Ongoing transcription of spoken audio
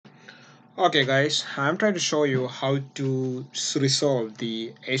Okay guys, I'm trying to show you how to resolve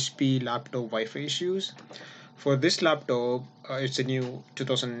the HP laptop Wi-Fi issues. For this laptop, it's a new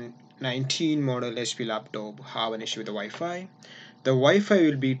 2019 model HP laptop have an issue with the Wi-Fi. The Wi-Fi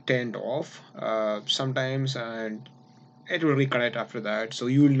will be turned off sometimes and it will reconnect after that. So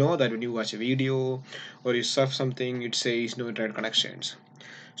you will know that when you watch a video or you surf something, it says no internet connections.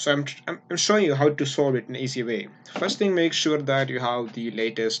 So I'm showing you how to solve it in an easy way. First thing, make sure that you have the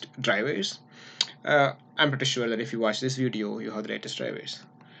latest drivers. I'm pretty sure that if you watch this video, you have the latest drivers.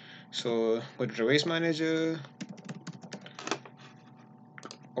 So go to device manager,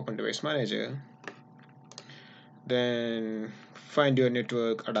 open device manager, then find your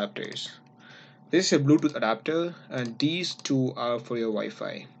network adapters. This is a Bluetooth adapter, and these two are for your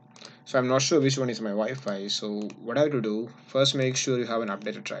Wi-Fi. So I'm not sure which one is my Wi-Fi. So what I have to do, first make sure you have an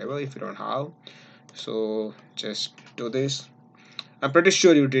updated driver if you don't have. So just do this. I'm pretty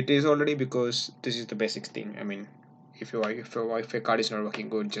sure you did this already because this is the basic thing. I mean, if your Wi-Fi card is not working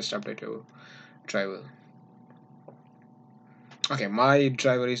good, just update your driver. Okay, my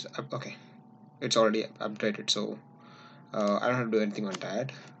driver is up. Okay, it's already updated, so I don't have to do anything on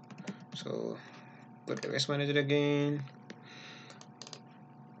that. So go to device manager again,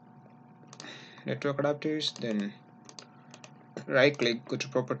 network adapters, then right click, go to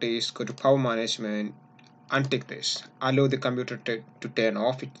properties, go to power management, untick this. Allow the computer to turn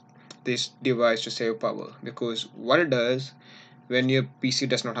off this device to save power, because what it does when your PC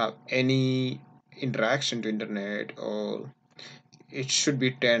does not have any interaction to internet, or it should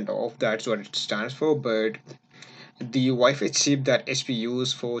be turned off. That's what it stands for. But the Wi-Fi chip that HP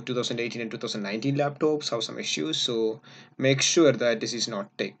used for 2018 and 2019 laptops have some issues, so make sure that this is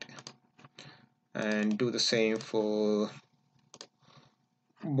not ticked. And do the same for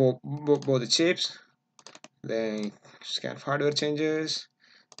both the chips. Then scan for hardware changes.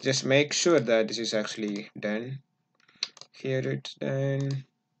 Just make sure that this is actually done. Here it's done.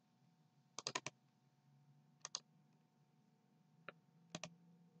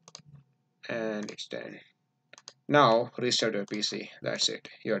 And it's done. Now restart your PC. That's it.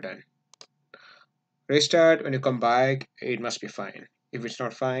 You're done. Restart. When you come back, it must be fine. If it's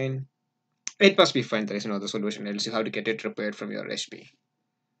not fine, it must be fine. There is no other solution else. You have to get it repaired from your HP.